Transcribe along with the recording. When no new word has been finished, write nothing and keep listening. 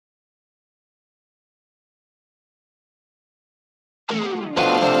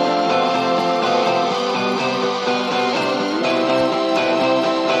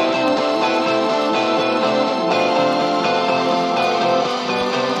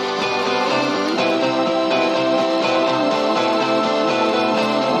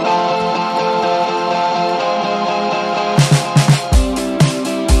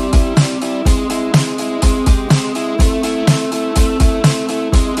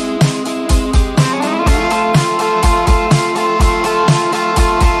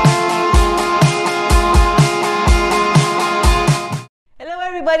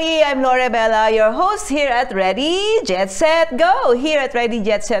I'm Lorii Abela, your host here at Ready, Jet Set, Go. Here at Ready,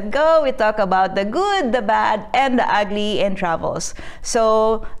 Jet Set, Go, we talk about the good, the bad, and the ugly in travels.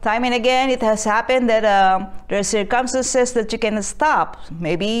 So, time and again, it has happened that there are circumstances that you cannot stop.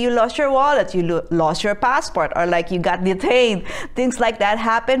 Maybe you lost your wallet, you lost your passport, or like you got detained. Things like that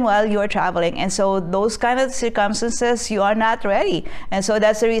happen while you are traveling. And so, those kind of circumstances, you are not ready. And so,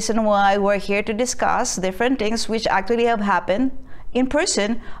 that's the reason why we're here to discuss different things which actually have happened in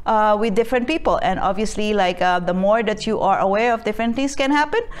person with different people. And obviously, like the more that you are aware of different things can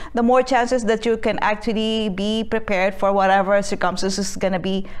happen, the more chances that you can actually be prepared for whatever circumstances is going to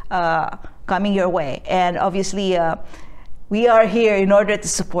be coming your way. And obviously, we are here in order to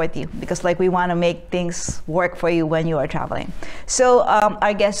support you because like we want to make things work for you when you are traveling. So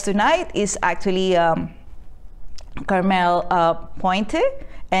our guest tonight is actually Carmel Pointe.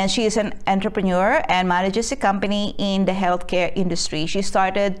 And she is an entrepreneur and manages a company in the healthcare industry. She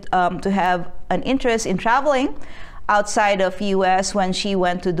started to have an interest in traveling outside of US when she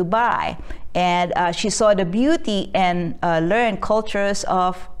went to Dubai. And she saw the beauty and learned cultures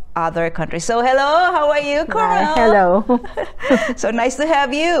of other countries. So hello, how are you, Carmel? Hello. So nice to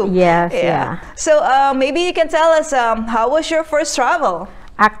have you. Yes, yeah. So maybe you can tell us, how was your first travel?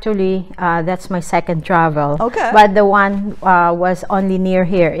 Actually, that's my second travel. Okay. But the one was only near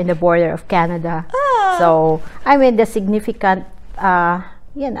here in the border of Canada. Ah. So, I mean, the significant,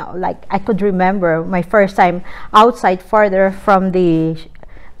 you know, like I could remember my first time outside further from the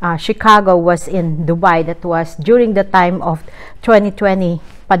Chicago was in Dubai. That was during the time of 2020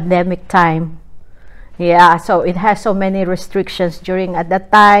 pandemic time. Yeah, so it has so many restrictions during at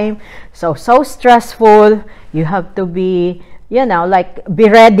that time. So stressful. You have to be, you know, like be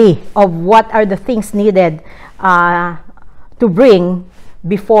ready of what are the things needed to bring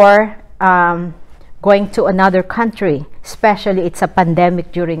before going to another country, especially it's a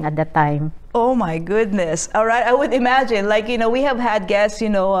pandemic during at that time. Oh my goodness. All right. I would imagine, like, you know, we have had guests, you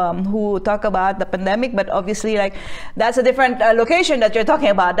know, who talk about the pandemic, but obviously, like, that's a different location that you're talking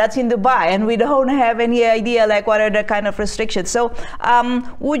about. That's in Dubai, and we don't have any idea, like, what are the kind of restrictions. So,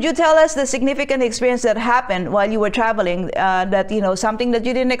 would you tell us the significant experience that happened while you were traveling, that, you know, something that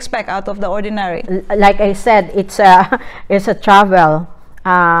you didn't expect out of the ordinary? Like I said, it's a travel.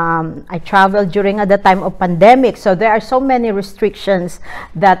 I traveled during at the time of pandemic, so there are so many restrictions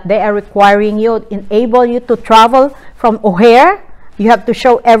that they are requiring you, enable you to travel from O'Hare. You have to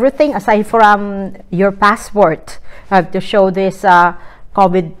show everything aside from your passport. You have to show this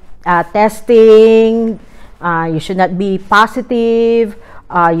COVID testing. You should not be positive.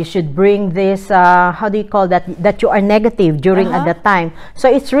 You should bring this, how do you call that, that you are negative during at that time. So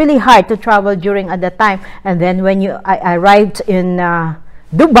it's really hard to travel during at that time. And then when I arrived in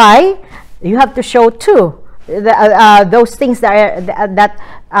Dubai, you have to show too those things that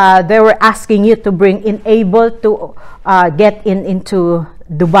they were asking you to bring, enable to get into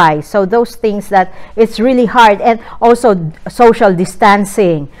Dubai. So those things that it's really hard. And also social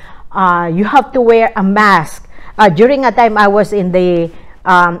distancing. You have to wear a mask. During a time I was in the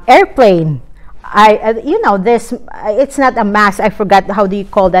airplane, you know, this, it's not a mask, I forgot how do you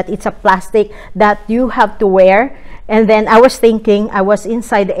call that, it's a plastic that you have to wear. And then I was thinking, I was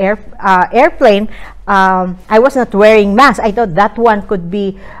inside the airplane, I was not wearing mask. I thought that one could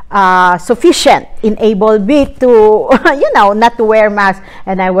be sufficient, enable me to, you know, not to wear mask.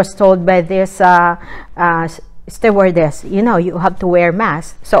 And I was told by this stewardess, you know, you have to wear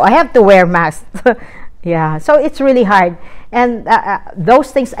mask. So I have to wear mask. Yeah, so it's really hard. And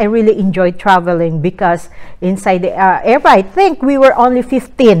those things I really enjoyed traveling because inside the airplane, I think we were only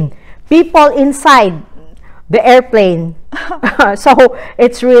 15 people inside the airplane. So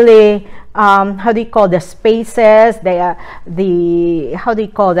it's really, how do you call the spaces, the how do you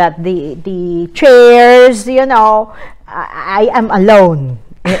call that, the chairs, you know, I am alone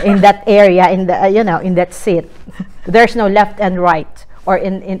in that area, in the, you know, in that seat. There's no left and right or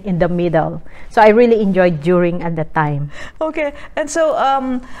in the middle. So I really enjoyed during at the time. Okay. And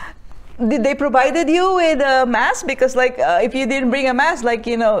so did they provided you with a mask? Because like if you didn't bring a mask, like,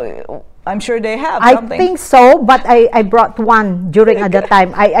 you know, I'm sure they have something. I think so, but I brought one during at the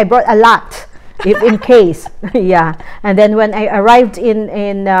time. I brought a lot if in case. Yeah. And then when I arrived in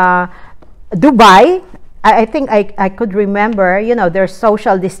Dubai, I think I could remember, you know, there's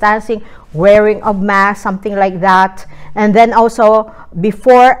social distancing, wearing of mask, something like that. And then also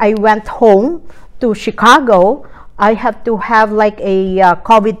before I went home to Chicago, I have to have like a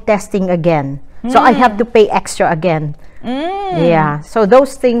COVID testing again. So I have to pay extra again. Yeah, so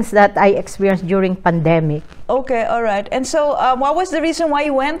those things that I experienced during pandemic. Okay, all right. And so what was the reason why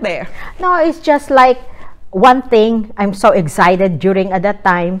you went there? No, it's just like one thing, I'm so excited during at that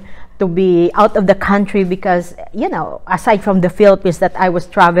time to be out of the country because, you know, aside from the Philippines that I was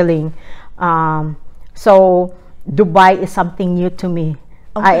traveling, so Dubai is something new to me.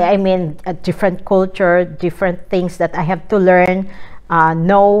 Okay. I mean, a different culture, different things that I have to learn,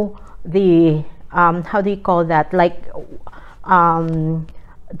 know the, how do you call that? Like,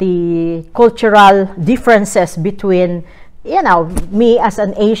 the cultural differences between, you know, me as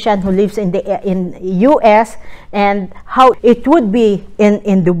an Asian who lives in US and how it would be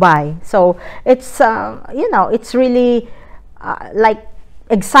in Dubai. So it's you know, it's really like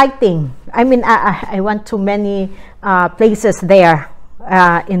exciting. I mean, I went to many places there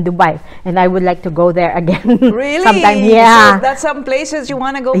in Dubai, and I would like to go there again. Really? Sometime. Yeah. So that's some places you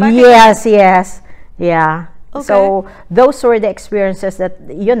want to go back Yes, yes, yeah. Okay. So those were the experiences that,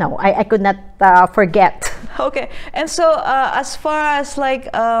 you know, I could not forget. Okay. And so as far as like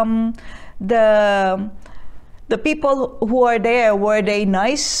the people who are there, were they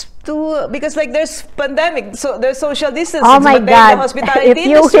nice to, because like there's pandemic, so there's social distancing. Oh my but then God! the hospitality If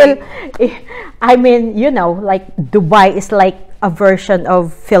you industry. will, I mean, you know, like Dubai is like a version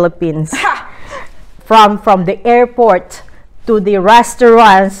of Philippines. From the airport to the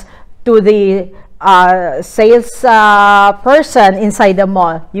restaurants to the sales person inside the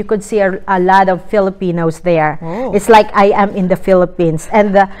mall, you could see a lot of Filipinos there. Oh. It's like I am in the Philippines,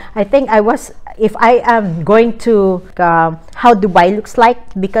 and I think if I am going to how Dubai looks like,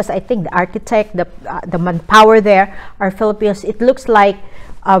 because I think the architect, the manpower there are Filipinos. It looks like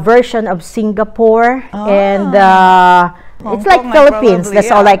a version of Singapore, and it's like Kong, Philippines. probably, That's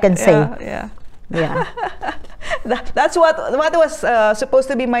yeah. all I can say. Yeah. Yeah. That's what was supposed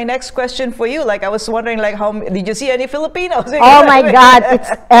to be my next question for you. Like I was wondering, like, how did you see any Filipinos? Oh my God,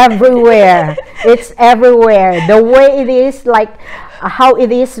 it's everywhere. It's everywhere. The way it is, like how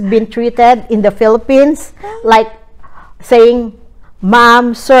it is been treated in the Philippines, like saying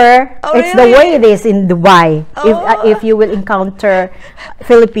ma'am, sir. Oh, it's the really? way it is in Dubai. Oh. If you will encounter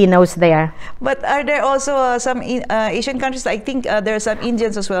Filipinos there. But are there also some Asian countries? I think there are some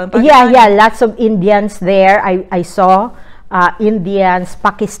Indians as well. In Yeah, Pakistan. yeah, lots of Indians there. I saw Indians,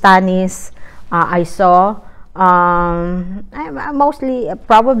 Pakistanis. I saw mostly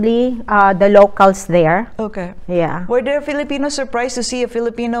probably the locals there. Okay. Yeah. Were there Filipinos surprised to see a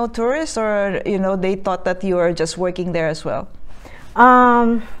Filipino tourist, or they thought that you were just working there as well?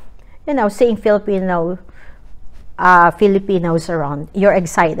 Seeing Filipinos around, you're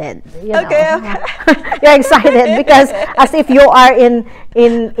excited. Okay. You're excited because as if you are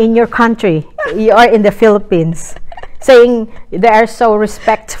in your country, you are in the Philippines. Saying they are so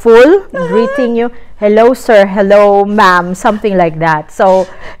respectful, greeting you, hello sir, hello ma'am, something like that. So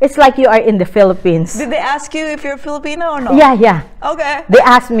it's like you are in the Philippines. Did they ask you if you're Filipino or no? Yeah. Okay. They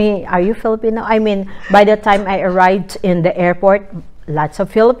asked me, are you Filipino? I mean, by the time I arrived in the airport, lots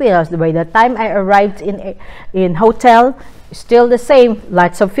of Filipinos. By the time I arrived in hotel, still the same,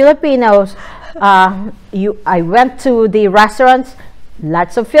 lots of Filipinos. I went to the restaurants,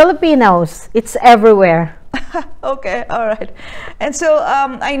 lots of Filipinos. It's everywhere. Okay, all right. And so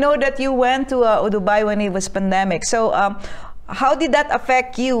I know that you went to Dubai when it was pandemic. So how did that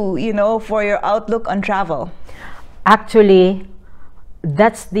affect you, for your outlook on travel? Actually,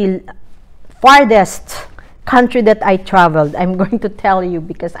 that's the farthest country that I traveled. I'm going to tell you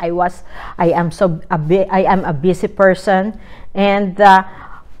because I am a busy person, and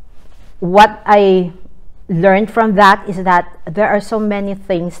what I learned from that is that there are so many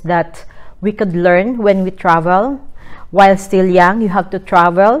things that we could learn when we travel. While still young, you have to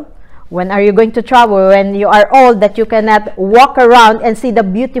travel. When are you going to travel? When you are old, that you cannot walk around and see the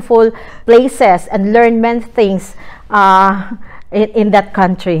beautiful places and learn many things in that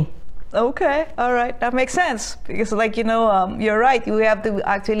country. Okay, all right, that makes sense, because you're right, you have to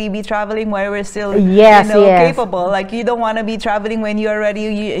actually be traveling while we're still yes. capable. Like you don't want to be traveling when you're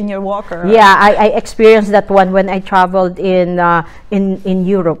already in your walker. Right? Yeah, I experienced that one when I traveled in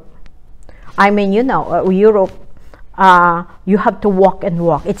Europe. I mean, Europe, you have to walk and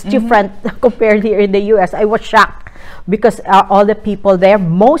walk. It's different compared here in the US. I was shocked because all the people there,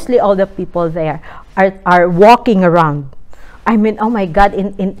 mostly all the people there are walking around. I mean, oh my God,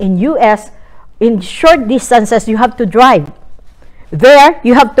 in US, in short distances, you have to drive. There,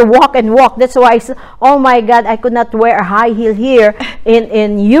 you have to walk and walk. That's why I said, oh my God, I could not wear a high heel here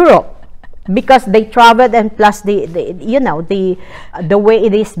in Europe. Because they traveled, and plus the way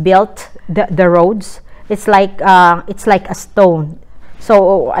it is built, the roads, it's like a stone.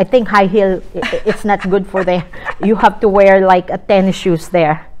 So I think high heel it's not good for them. You have to wear like a tennis shoes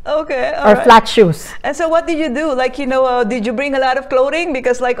there. Okay, all or right. flat shoes. And so what did you do? Like, did you bring a lot of clothing?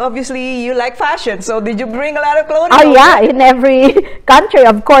 Because like obviously you like fashion. So did you bring a lot of clothing? Oh yeah, in every country,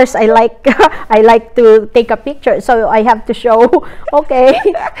 of course, I like I like to take a picture, so I have to show. Okay,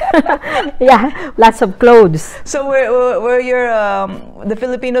 yeah, lots of clothes. So were your the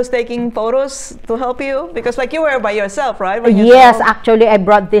Filipinos taking photos to help you? Because like you were by yourself, right? When you Yes, traveled? actually, I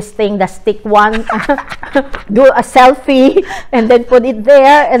brought this thing, the stick one, do a selfie and then put it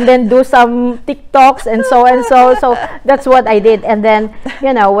there, and then do some TikToks and so and so. So that's what I did. And then,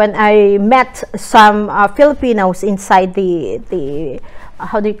 when I met some Filipinos inside the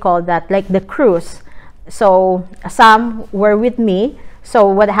how do you call that? Like the cruise. So some were with me. So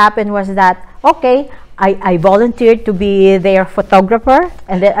what happened was that, okay, I volunteered to be their photographer,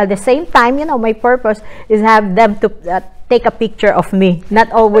 and then at the same time, my purpose is have them to take a picture of me,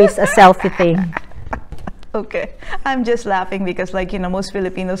 not always a selfie thing. Okay, I'm just laughing because like most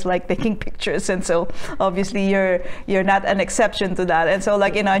Filipinos like taking pictures, and so obviously you're not an exception to that. And so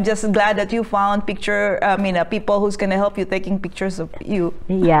like I'm just glad that you found people who's gonna help you taking pictures of you.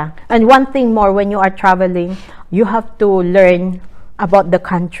 Yeah, and one thing more, when you are traveling, you have to learn about the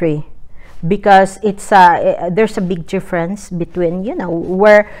country, because it's there's a big difference between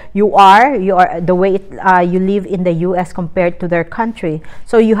where you are the way you live in the US compared to their country.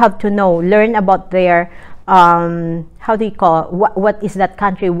 So you have to learn about their how do you call what is that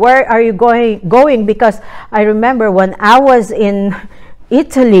country, where are you going, because I remember when I was in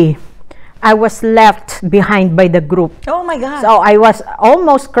Italy, I was left behind by the group. Oh my God. So I was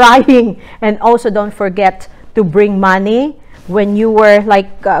almost crying. And also don't forget to bring money when you were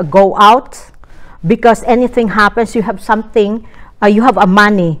like go out, because anything happens, you have something, you have a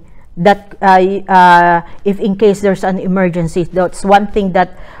money that if in case there's an emergency. That's one thing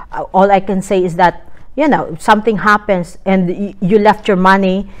that all I can say is that something happens and you left your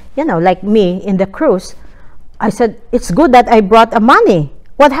money, like me in the cruise. I said, it's good that I brought a money.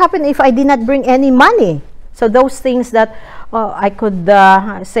 What happened if I did not bring any money? So those things that I could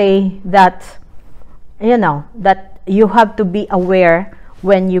say that that you have to be aware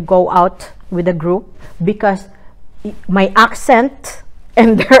when you go out with a group, because my accent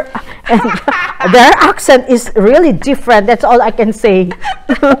and their accent is really different. That's all I can say.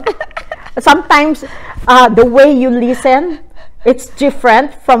 Sometimes the way you listen, it's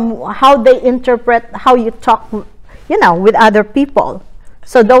different from how they interpret how you talk, with other people.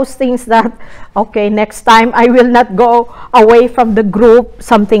 So those things that, okay, next time I will not go away from the group,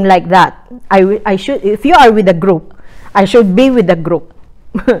 something like that. I should, if you are with a group, I should be with the group.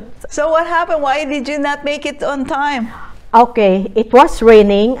 So what happened? Why did you not make it on time? Okay, it was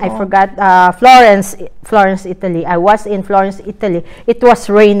raining. I forgot Florence, Italy. I was in Florence, Italy. It was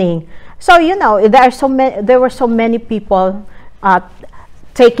raining. So there were so many people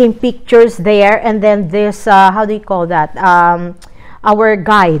taking pictures there, and then this how do you call that? Our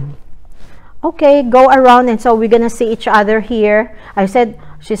guide. Okay, go around, and so we're gonna see each other here.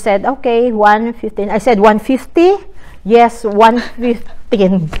 She said, okay, 1:15. I said 1:50. Yes,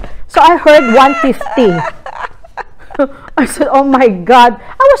 1:15. So I heard 1:50. I said, oh my God,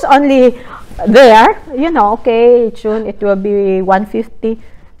 I was only there, okay, June, it will be 1:50.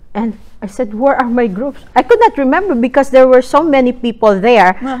 And I said, where are my groups? I could not remember because there were so many people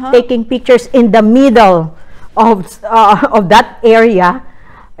there taking pictures in the middle of that area.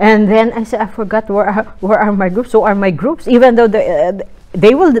 And then I said, I forgot where are my groups. So are my groups, even though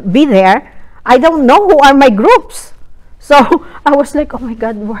they will be there, I don't know who are my groups. So I was like, oh my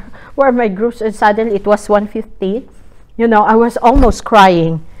God, where are my groups? And suddenly it was 1:50. I was almost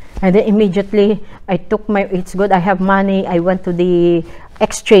crying. And then immediately I took it's good, I have money. I went to the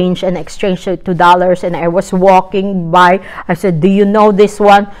exchange and exchanged it to dollars, and I was walking by. I said, do you know this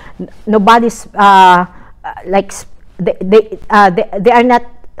one? Nobody's like they are not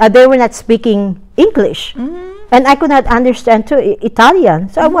they were not speaking English. And I could not understand too Italian.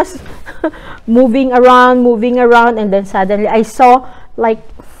 So I was moving around, and then suddenly I saw like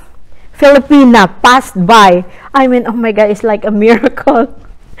Filipina passed by. I mean, oh my God, it's like a miracle.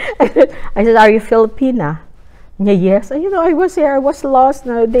 I said, are you Filipina? Yeah, yes. I was here. I was lost.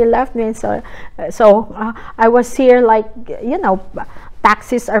 No, they left me. So I was here. Like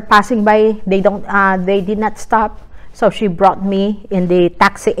taxis are passing by. They don't. They did not stop. So she brought me in the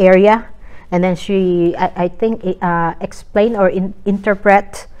taxi area, and then she, I think, explain or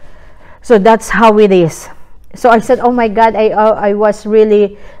interpret. So that's how it is. So I said, oh my God, I was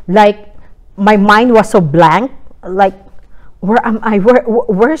really like, my mind was so blank. Like, where am I?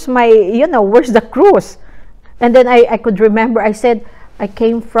 Where's my, where's the cruise? And then I could remember, I said, I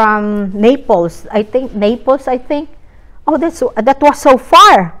came from Naples. I think. oh, that was so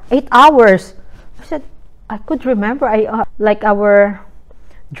far, 8 hours. I said, I could remember, like our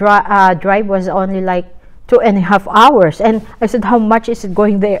drive was only like 2.5 hours. And I said, how much is it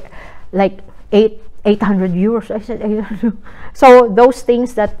going there? Like 800 euros. I said, I don't know. So those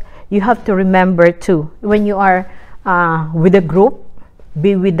things that you have to remember too when you are with a group,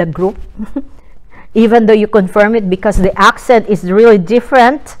 be with the group. Even though you confirm it, because the accent is really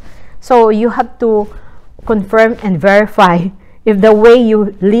different, so you have to confirm and verify if the way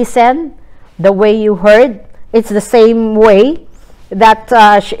you listen, the way you heard, it's the same way that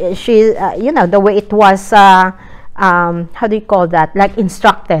she you know, the way it was how do you call that, like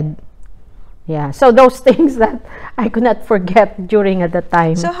instructed. Yeah, so those things that I could not forget during at the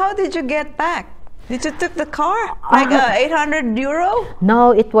time. So how did you get back? Did you took the car? Like 800 euro?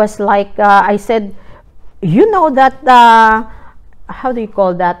 No, it was like, I said, you know that, how do you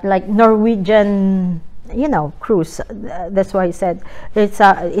call that? Like Norwegian, you know, cruise. That's why I said, it's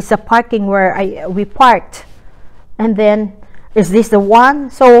a parking where we parked. And then, is this the one?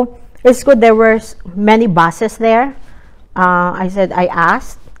 So, it's good. There were many buses there. I said, I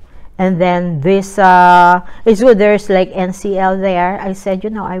asked. And then this, it's good. There's like NCL there. I said,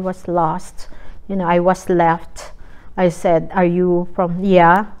 you know, I was lost. You know, I was left. I said, are you from,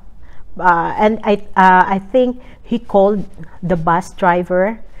 yeah. And I think he called the bus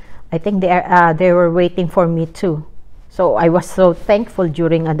driver. I think they were waiting for me too. So I was so thankful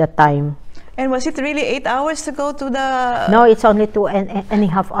during at the time. And was it really 8 hours to go to the... No, it's only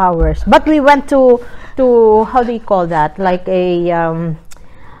 2.5 hours. But we went to how do you call that? Like a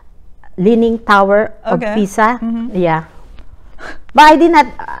leaning tower of Pisa. Yeah. But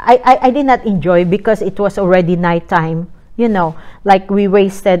I did not enjoy because it was already nighttime. You know, like we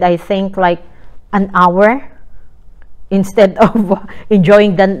wasted, I think, like an hour instead of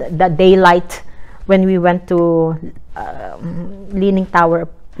enjoying the daylight when we went to Leaning Tower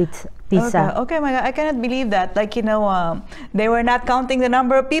Pisa. Okay, my God, I cannot believe that. Like, you know, they were not counting the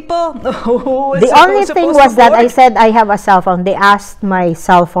number of people. The only thing was that I said I have a cell phone. They asked my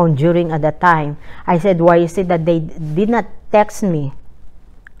cell phone during at the time. I said, why is it that they did not text me?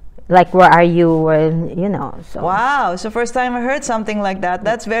 Like, where are you? You know. So. Wow. So first time I heard something like that.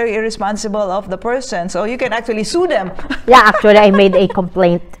 That's very irresponsible of the person. So you can actually sue them. Yeah, actually, I made a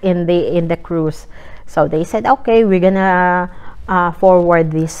complaint in the cruise. So they said, okay, we're gonna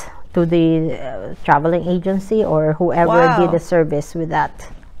forward this to the traveling agency or whoever did the service with that.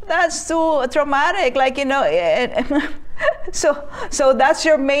 That's too traumatic. Like, you know. So that's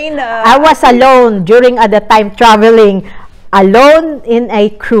your main. I was alone during at the time traveling. Alone in a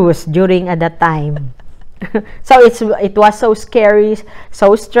cruise during at that time. So it was so scary,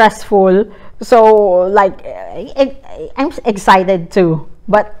 so stressful. So like I'm excited too.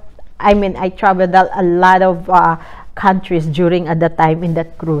 But I mean, I traveled a lot of countries during at that time in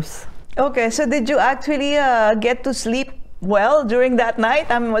that cruise. Okay, so did you actually get to sleep well during that night?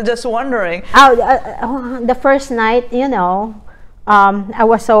 I'm just wondering. The first night, you know, I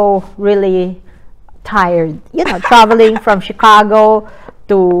was so really tired, you know, traveling from Chicago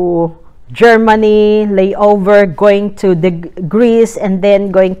to Germany, layover, going to the Greece, and then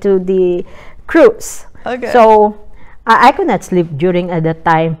going to the cruise. Okay. So I could not sleep during at that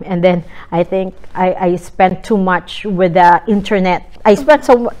time, and then I think I spent too much with the internet. I spent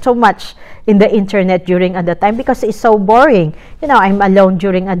so much in the internet during at the time because it's so boring. You know, I'm alone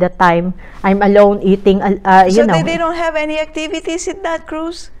during at the time. I'm alone eating. So they don't have any activities in that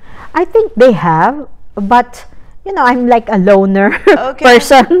cruise? I think they have, but you know, I'm like a loner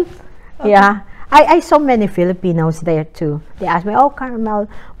person. Yeah, I saw many Filipinos there too. They asked me, "Oh, Carmel,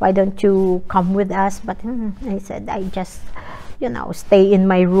 why don't you come with us?" But I said, I just, you know, stay in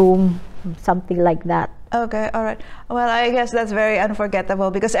my room, something like that. Okay, all right. Well, I guess that's very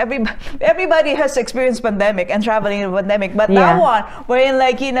unforgettable because everybody has experienced pandemic and traveling in pandemic. But that one, wherein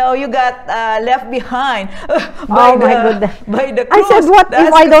like, you know, you got left behind by the cruise. I said, what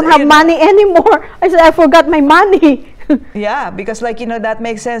if I don't have money anymore? I said, I forgot my money. Yeah, because like, you know, that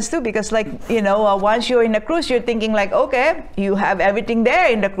makes sense too, because like, you know, once you're in a cruise, you're thinking like, okay, you have everything there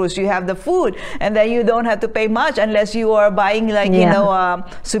in the cruise, you have the food, and then you don't have to pay much unless you are buying like, you know,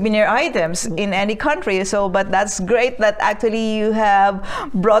 souvenir items in any country. So, but that's great that actually you have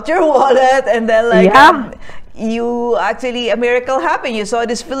brought your wallet, and then like you actually, a miracle happened. You saw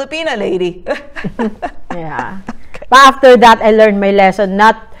this Filipina lady. Yeah. But after that, I learned my lesson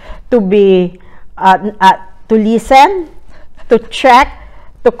not to be to listen, to check,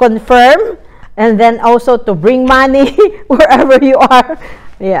 to confirm, and then also to bring money wherever you are.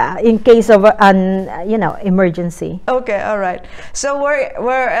 Yeah, in case of an emergency. Okay, all right. So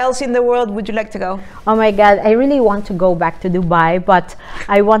where else in the world would you like to go? Oh my God, I really want to go back to Dubai, but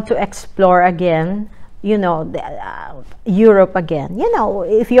I want to explore again, Europe again.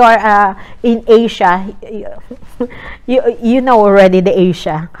 If you are in Asia, you know already the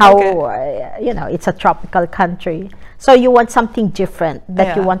Asia, how, Okay. it's a tropical country. So you want something different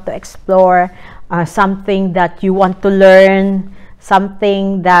that you Yeah. want to explore, something that you want to learn,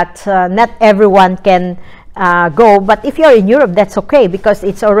 something that not everyone can go. But if you're in Europe, that's okay, because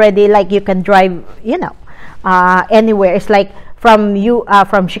it's already like you can drive, anywhere. It's like from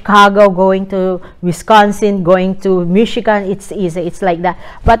Chicago going to Wisconsin, going to Michigan, it's easy. It's like that.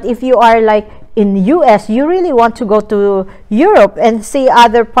 But if you are like in US, you really want to go to Europe and see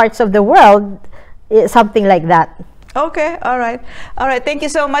other parts of the world, something like that. Okay, all right. All right, thank you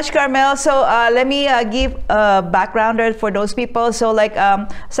so much, Carmel. So let me give a backgrounder for those people. So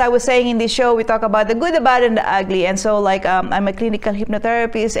so I was saying in this show, we talk about the good, the bad, and the ugly. And so I'm a clinical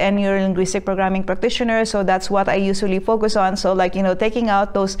hypnotherapist and neuro-linguistic programming practitioner. So that's what I usually focus on. So taking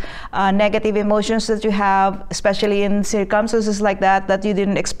out those negative emotions that you have, especially in circumstances like that you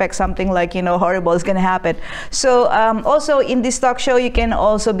didn't expect something horrible is going to happen. So also in this talk show, you can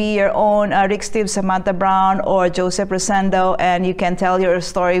also be your own Rick Steve, Samantha Brown, or Joseph Rosendo, and you can tell your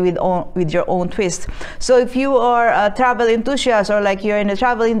story with your own twist. So if you are a travel enthusiast or you're in the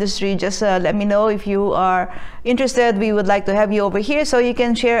travel industry, just let me know if you are interested. We would like to have you over here so you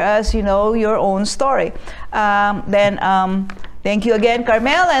can share us, your own story. Then thank you again,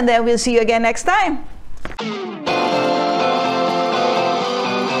 Carmel, and then we'll see you again next time.